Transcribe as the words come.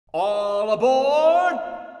All aboard!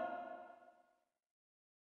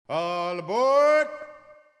 All aboard!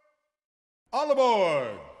 All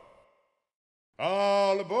aboard!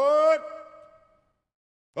 All aboard!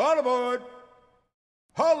 All aboard!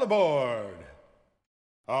 All aboard!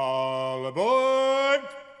 All aboard!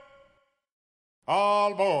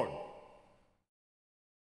 All aboard!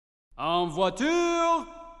 En voiture!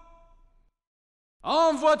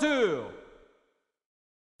 En voiture!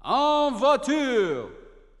 En voiture!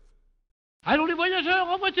 Allons les voyageurs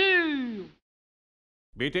en voiture!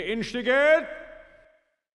 Bitte instigen!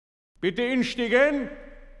 Bitte instigen!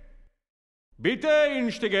 Bitte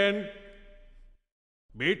instigen!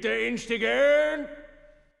 Bitte instigen!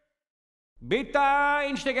 Bitte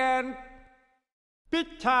instigen!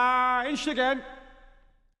 Bitte instigen!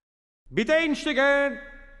 Bitte instigen!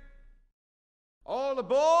 All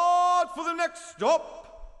aboard for the next stop!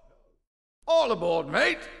 All aboard,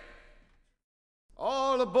 mate!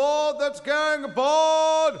 All aboard that's going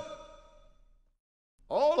aboard!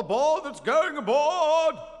 All aboard that's going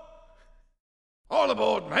aboard! All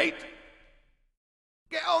aboard, mate!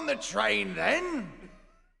 Get on the train then!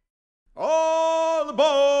 All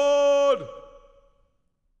aboard!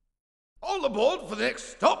 All aboard for the next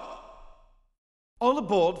stop! All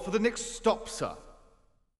aboard for the next stop, sir.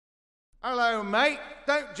 Hello, mate.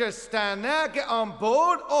 Don't just stand there. Get on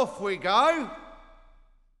board. Off we go.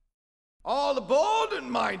 All aboard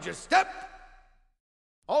and mind your step.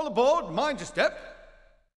 All aboard, mind your step.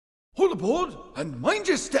 All aboard and mind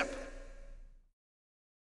your step.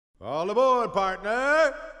 All aboard,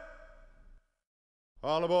 partner.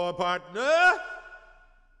 All aboard, partner.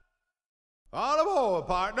 All aboard,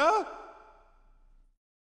 partner.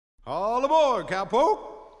 All aboard, cowpoke.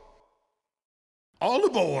 All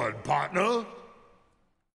aboard, partner.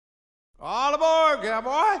 All aboard,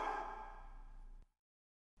 cowboy.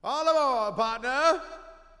 All aboard, partner.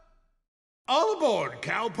 All aboard,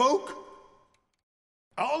 cowpoke.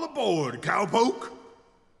 All aboard, cowpoke.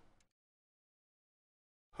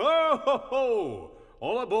 Ho, ho, ho!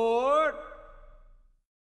 All aboard!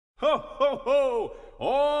 Ho, ho, ho!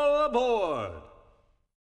 All aboard!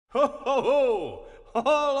 Ho, ho, ho!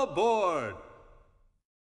 All aboard!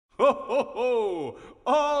 Ho, ho, ho!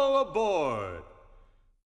 All aboard!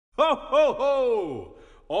 Ho, ho, ho!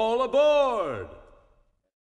 All aboard!